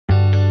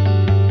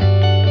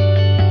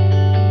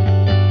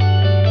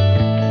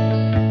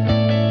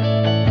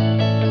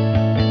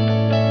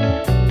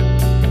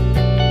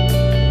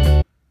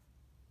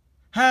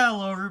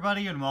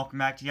everybody, and welcome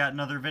back to yet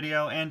another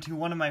video, and to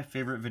one of my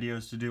favorite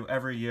videos to do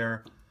every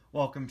year.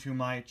 Welcome to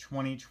my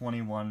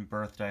 2021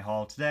 birthday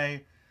haul.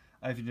 Today,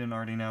 if you didn't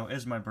already know,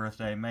 is my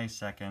birthday, May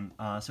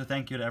 2nd, so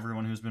thank you to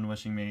everyone who's been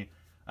wishing me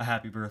a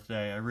happy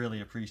birthday. I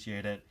really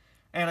appreciate it.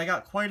 And I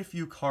got quite a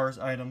few Cars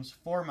items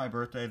for my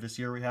birthday this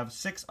year. We have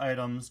 6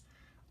 items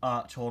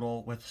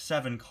total, with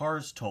 7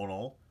 Cars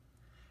total.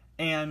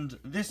 And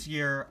this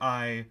year,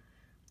 I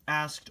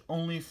asked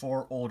only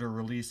for older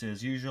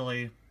releases.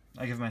 Usually,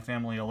 I give my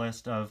family a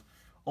list of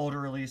older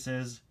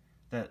releases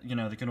that,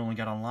 they can only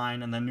get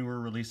online, and then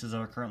newer releases that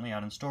are currently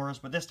out in stores.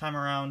 But this time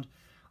around,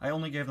 I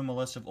only gave them a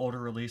list of older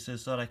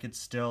releases so that I could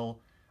still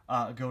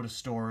go to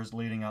stores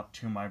leading up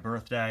to my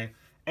birthday.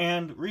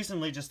 And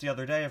recently, just the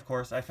other day, of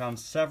course, I found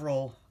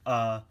several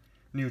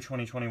new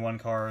 2021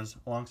 cars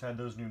alongside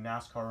those new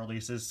NASCAR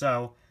releases.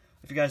 So,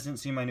 if you guys didn't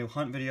see my new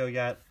hunt video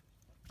yet,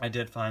 I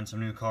did find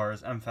some new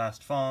cars: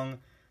 M-Fast Fong,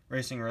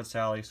 Racing Red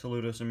Sally,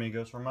 Saludos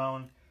Amigos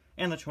Ramon,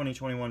 and the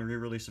 2021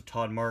 re-release of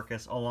Todd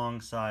Marcus,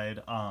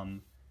 alongside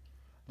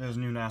those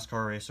new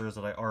NASCAR racers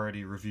that I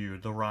already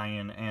reviewed, the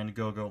Ryan and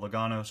Gogo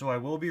Logano. So I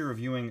will be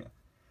reviewing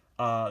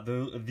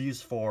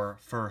these 4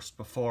 first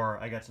before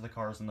I get to the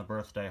cars in the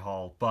birthday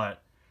haul.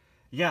 But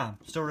yeah,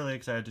 still really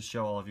excited to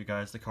show all of you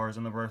guys the cars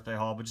in the birthday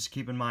haul. But just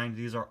keep in mind,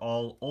 these are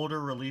all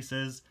older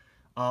releases,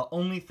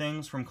 only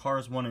things from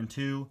Cars 1 and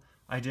 2.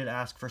 I did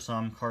ask for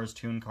some Cars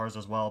Toon cars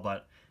as well,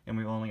 and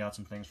we only got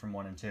some things from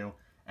 1 and 2.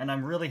 And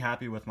I'm really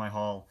happy with my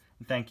haul.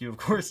 And thank you, of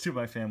course, to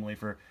my family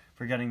for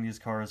getting these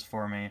cars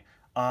for me.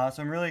 So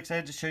I'm really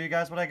excited to show you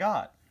guys what I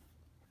got.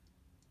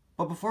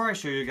 But before I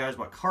show you guys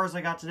what cars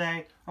I got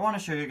today, I want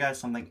to show you guys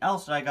something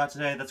else that I got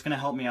today that's going to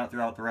help me out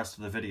throughout the rest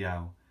of the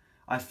video.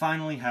 I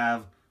finally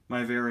have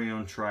my very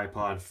own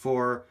tripod.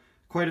 For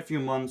quite a few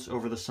months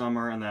over the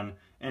summer and then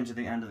into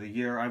the end of the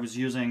year, I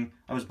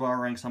was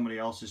borrowing somebody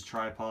else's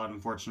tripod.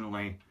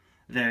 Unfortunately,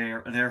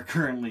 they're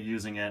currently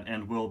using it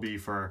and will be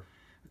for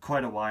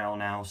quite a while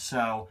now,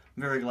 so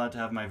I'm very glad to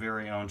have my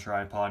very own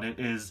tripod. It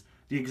is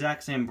the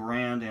exact same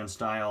brand and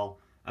style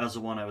as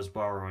the one I was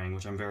borrowing,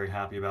 which I'm very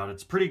happy about.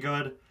 It's pretty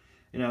good.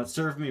 It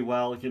served me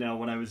well,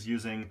 when I was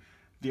using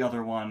the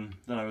other one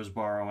that I was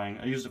borrowing.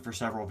 I used it for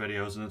several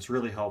videos, and it's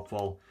really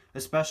helpful,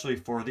 especially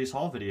for these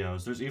haul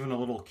videos. There's even a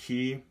little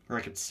key where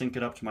I could sync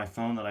it up to my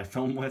phone that I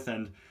film with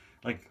and,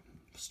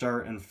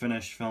 start and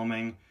finish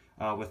filming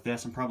with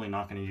this. I'm probably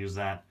not going to use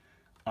that.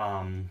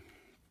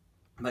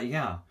 But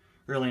yeah,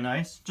 really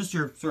nice. Just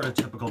your sort of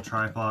typical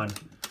tripod.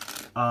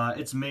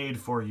 It's made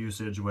for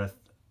usage with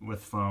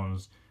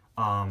phones.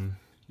 You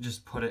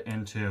just put it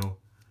into,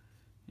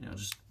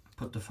 just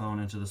put the phone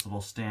into this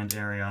little stand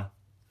area.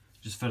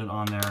 Just fit it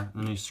on there,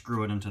 and then you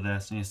screw it into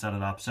this, and you set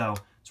it up. So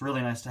it's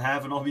really nice to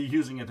have, and I'll be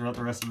using it throughout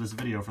the rest of this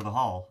video for the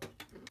haul.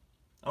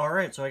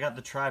 Alright, so I got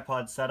the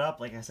tripod set up.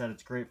 Like I said,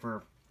 it's great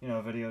for,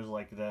 videos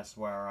like this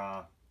where,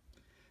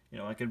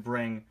 I could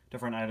bring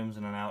different items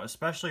in and out,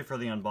 especially for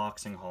the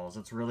unboxing hauls.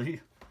 It's really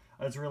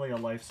a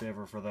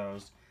lifesaver for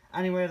those.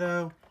 Anyway,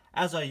 though,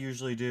 as I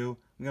usually do,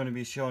 I'm going to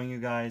be showing you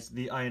guys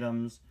the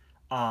items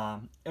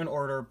in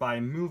order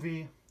by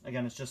movie.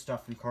 Again, it's just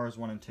stuff from Cars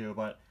 1 and 2,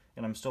 but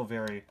I'm still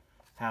very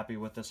happy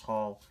with this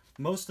haul.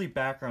 Mostly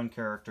background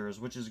characters,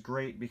 which is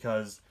great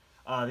because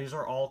these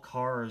are all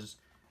cars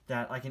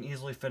that I can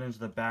easily fit into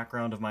the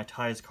background of my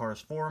Ties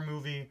Cars 4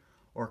 movie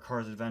or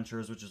Cars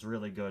Adventures, which is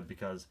really good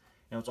because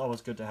it's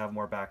always good to have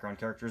more background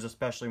characters,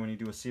 especially when you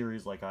do a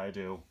series like I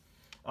do.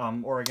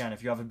 Or again,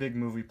 if you have a big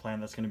movie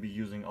plan that's going to be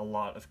using a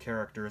lot of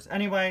characters.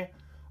 Anyway,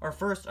 our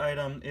first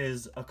item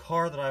is a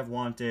car that I've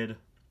wanted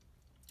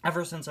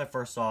ever since I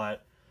first saw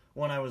it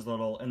when I was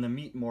little in the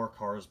Meet More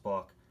Cars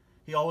book.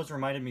 He always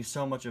reminded me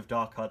so much of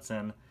Doc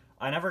Hudson.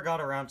 I never got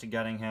around to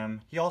getting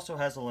him. He also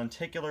has a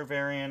lenticular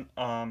variant.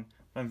 I'm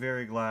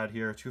very glad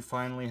here to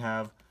finally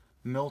have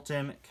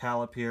Milton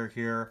Calipier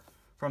here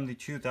from the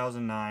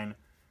 2009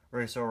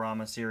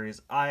 Race-O-Rama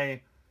series.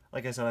 Like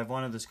I said, I've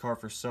wanted this car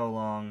for so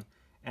long,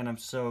 and I'm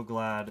so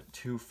glad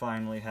to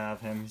finally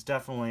have him. He's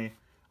definitely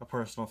a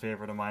personal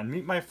favorite of mine.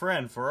 Meet my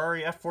friend,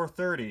 Ferrari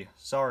F430.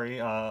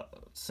 Sorry,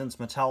 since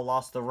Mattel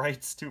lost the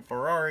rights to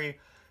Ferrari,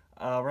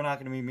 we're not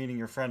going to be meeting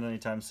your friend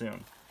anytime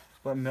soon.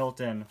 But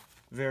Milton,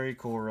 very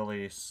cool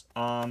release.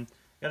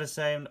 Gotta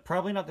say, I'm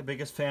probably not the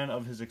biggest fan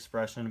of his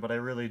expression, but I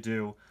really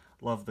do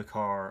love the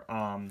car.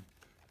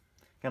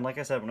 And like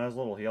I said, when I was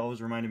little, he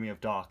always reminded me of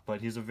Doc,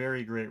 but he's a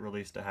very great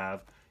release to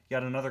have.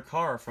 Yet another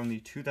car from the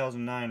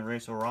 2009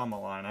 Race-O-Rama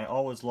line. I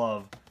always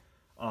love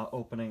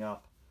opening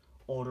up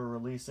older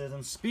releases.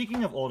 And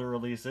speaking of older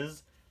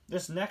releases,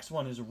 this next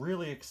one is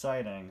really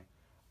exciting.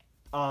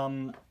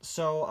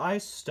 So I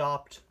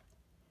stopped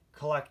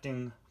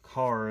collecting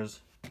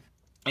cars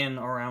in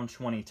around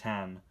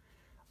 2010.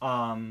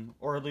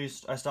 Or at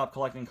least I stopped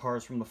collecting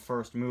cars from the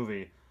first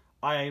movie.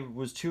 I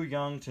was too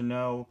young to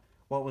know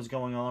what was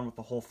going on with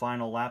the whole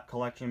Final Lap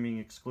collection being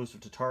exclusive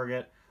to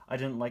Target. I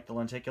didn't like the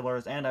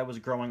lenticulars, and I was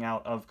growing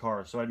out of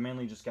cars, so I'd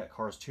mainly just get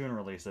Cars Toon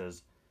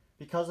releases.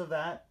 Because of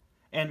that,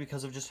 and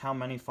because of just how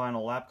many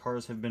Final Lap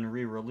cars have been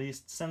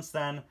re-released since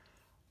then,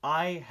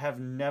 I have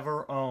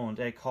never owned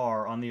a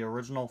car on the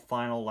original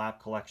Final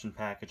Lap Collection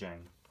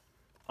packaging.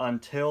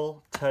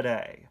 Until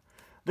today.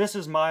 This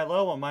is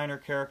Milo, a minor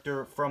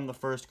character from the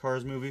first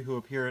Cars movie who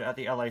appeared at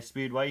the LA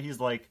Speedway. He's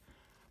like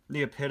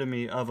the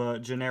epitome of a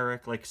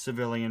generic, like,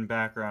 civilian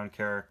background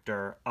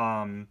character.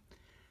 And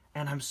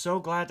I'm so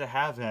glad to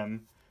have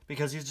him,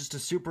 because he's just a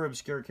super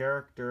obscure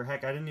character.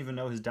 Heck, I didn't even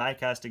know his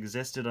diecast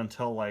existed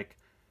until, like,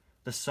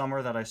 the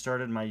summer that I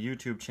started my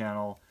YouTube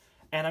channel.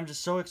 And I'm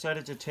just so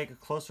excited to take a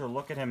closer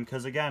look at him,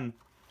 because, again,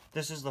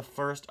 this is the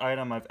first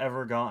item I've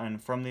ever gotten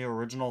from the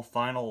original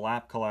Final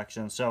Lap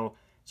collection, so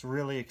it's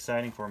really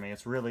exciting for me.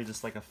 It's really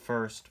just like a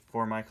first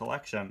for my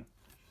collection.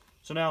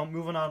 So now,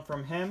 moving on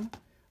from him,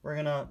 we're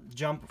going to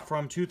jump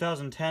from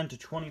 2010 to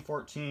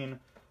 2014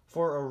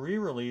 for a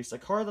re-release, a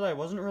car that I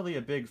wasn't really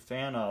a big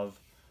fan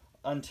of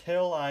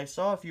until I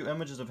saw a few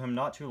images of him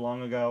not too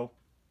long ago.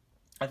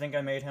 I think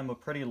I made him a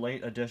pretty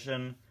late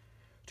addition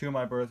to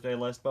my birthday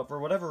list, but for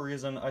whatever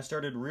reason, I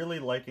started really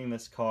liking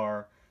this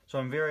car, so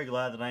I'm very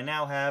glad that I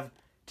now have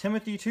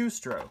Timothy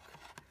Two-Stroke.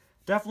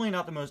 Definitely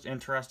not the most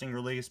interesting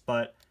release,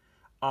 but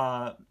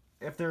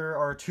if there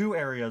are two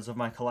areas of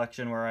my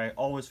collection where I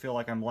always feel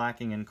like I'm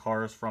lacking in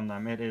cars from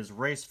them, it is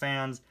race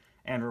fans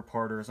and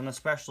reporters, and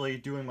especially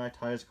doing my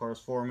Ties Cars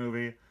 4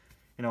 movie,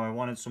 you know, I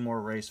wanted some more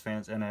race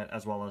fans in it,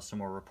 as well as some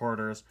more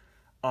reporters.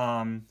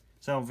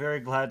 So I'm very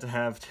glad to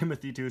have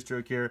Timothy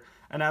Two-Stroke here.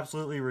 An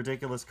absolutely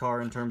ridiculous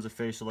car in terms of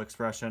facial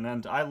expression,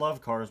 and I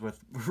love cars with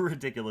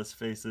ridiculous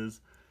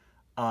faces.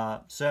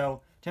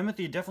 So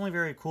Timothy, definitely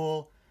very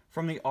cool.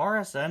 From the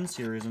RSN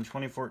series in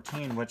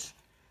 2014, which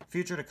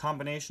featured a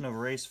combination of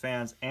race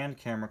fans and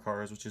camera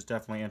cars, which is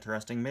definitely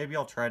interesting. Maybe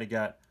I'll try to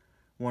get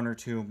one or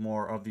two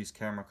more of these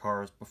camera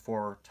cars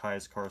before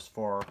Ties Cars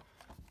 4.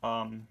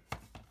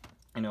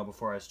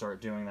 Before I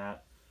start doing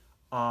that.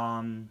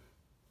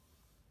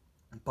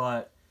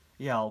 But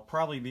yeah, I'll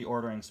probably be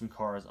ordering some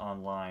cars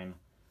online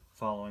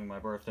following my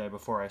birthday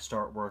before I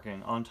start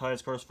working on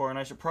Ties Cars 4, and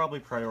I should probably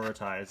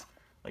prioritize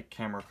like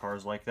camera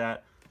cars like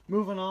that.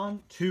 Moving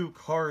on to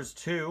Cars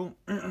 2.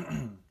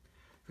 We've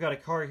got a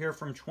car here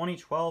from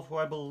 2012 who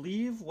I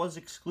believe was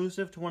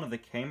exclusive to one of the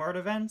Kmart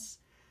events,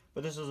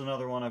 but this is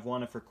another one I've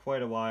wanted for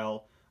quite a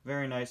while.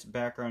 Very nice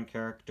background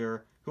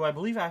character who I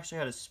believe actually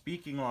had a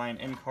speaking line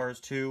in Cars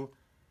 2.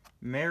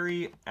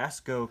 Mary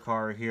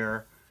Escocar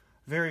here.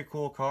 Very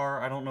cool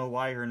car. I don't know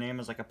why her name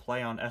is like a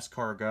play on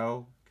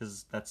escargot,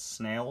 because that's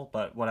snail,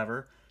 but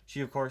whatever.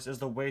 She, of course, is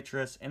the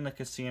waitress in the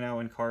casino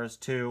in Cars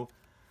 2.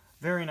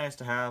 Very nice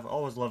to have.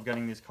 Always love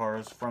getting these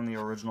cars from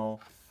the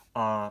original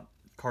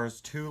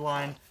Cars 2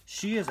 line.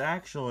 She is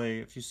actually,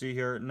 if you see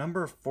here,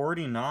 number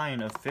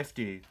 49 of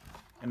 50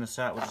 in the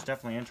set, which is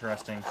definitely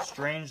interesting.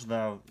 Strange,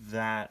 though,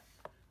 that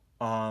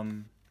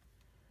the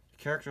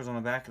characters on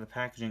the back of the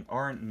packaging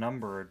aren't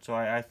numbered, so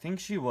I think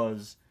she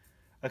was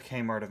a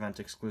Kmart event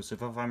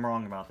exclusive. If I'm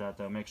wrong about that,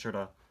 though, make sure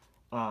to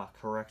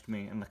correct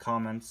me in the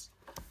comments.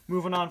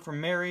 Moving on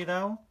from Mary,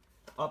 though,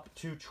 up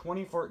to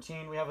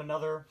 2014, we have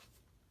another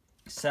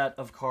set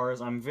of cars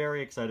I'm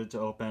very excited to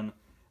open.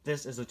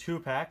 This is a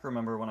 2-pack.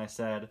 Remember when I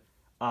said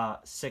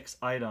 6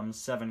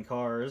 items, 7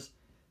 cars?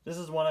 This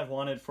is one I've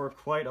wanted for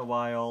quite a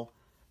while.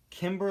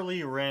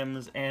 Kimberly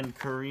Rims and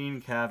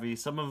Karine Cavey.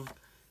 Some of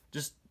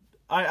just,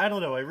 I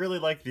don't know, I really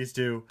like these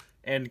two.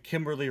 And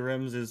Kimberly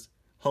Rims'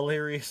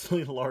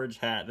 hilariously large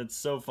hat. That's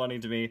so funny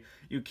to me.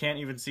 You can't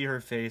even see her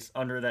face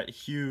under that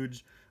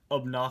huge,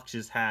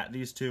 obnoxious hat.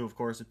 These two, of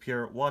course,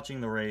 appear watching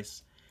the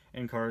race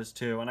in Cars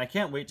 2, and I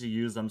can't wait to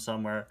use them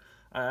somewhere.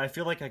 I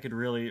feel like I could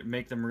really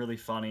make them really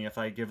funny if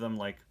I give them,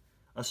 like,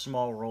 a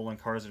small role in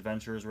Cars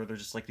Adventures where they're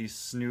just, like, these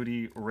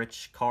snooty,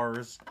 rich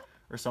cars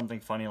or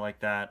something funny like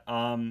that.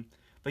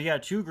 But yeah,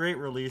 2 great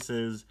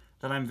releases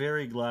that I'm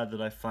very glad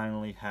that I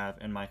finally have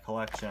in my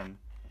collection.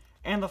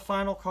 And the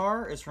final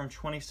car is from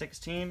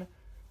 2016.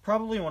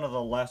 Probably one of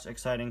the less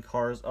exciting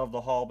cars of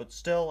the haul, but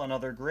still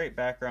another great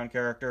background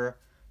character.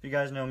 If you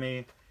guys know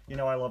me, you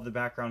know I love the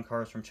background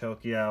cars from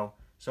Tokyo.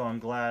 So I'm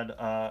glad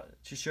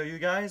to show you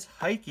guys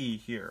Heike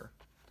here.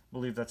 I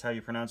believe that's how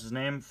you pronounce his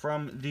name.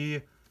 From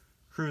the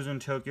Cruisin'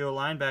 Tokyo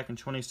line back in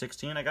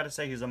 2016. I gotta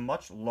say, he's a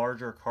much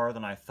larger car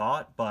than I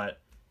thought, but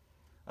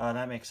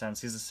that makes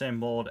sense. He's the same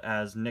mold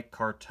as Nick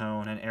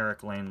Cartone and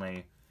Eric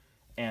Langley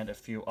and a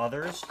few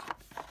others.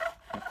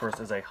 Of course,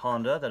 there's a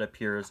Honda that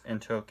appears in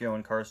Tokyo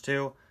in Cars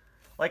 2.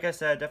 Like I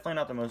said, definitely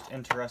not the most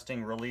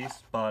interesting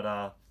release,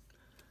 but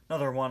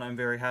another one I'm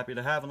very happy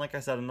to have. And like I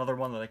said, another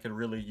one that I could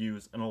really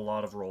use in a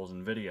lot of roles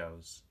and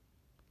videos.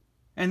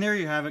 And there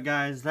you have it,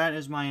 guys. That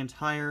is my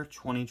entire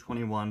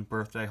 2021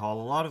 birthday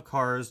haul. A lot of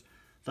cars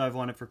that I've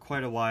wanted for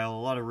quite a while,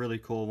 a lot of really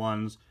cool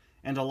ones,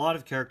 and a lot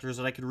of characters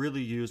that I could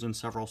really use in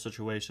several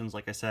situations,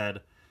 like I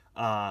said,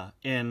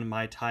 in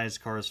my Ties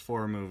Cars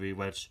 4 movie,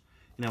 which,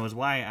 you know, is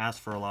why I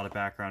asked for a lot of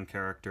background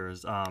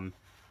characters. I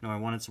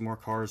wanted some more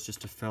cars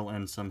just to fill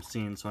in some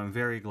scenes, so I'm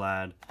very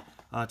glad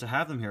to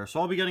have them here. So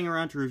I'll be getting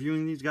around to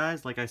reviewing these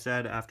guys, like I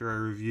said, after I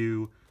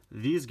review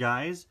these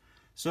guys.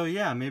 So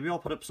yeah, maybe I'll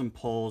put up some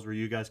polls where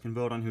you guys can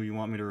vote on who you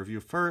want me to review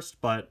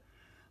first, but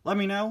let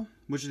me know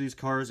which of these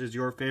cars is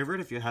your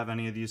favorite, if you have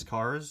any of these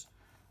cars,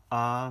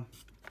 in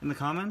the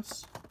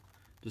comments.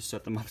 Just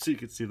set them up so you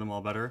can see them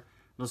all better.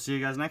 We'll see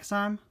you guys next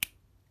time.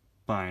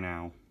 Bye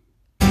now.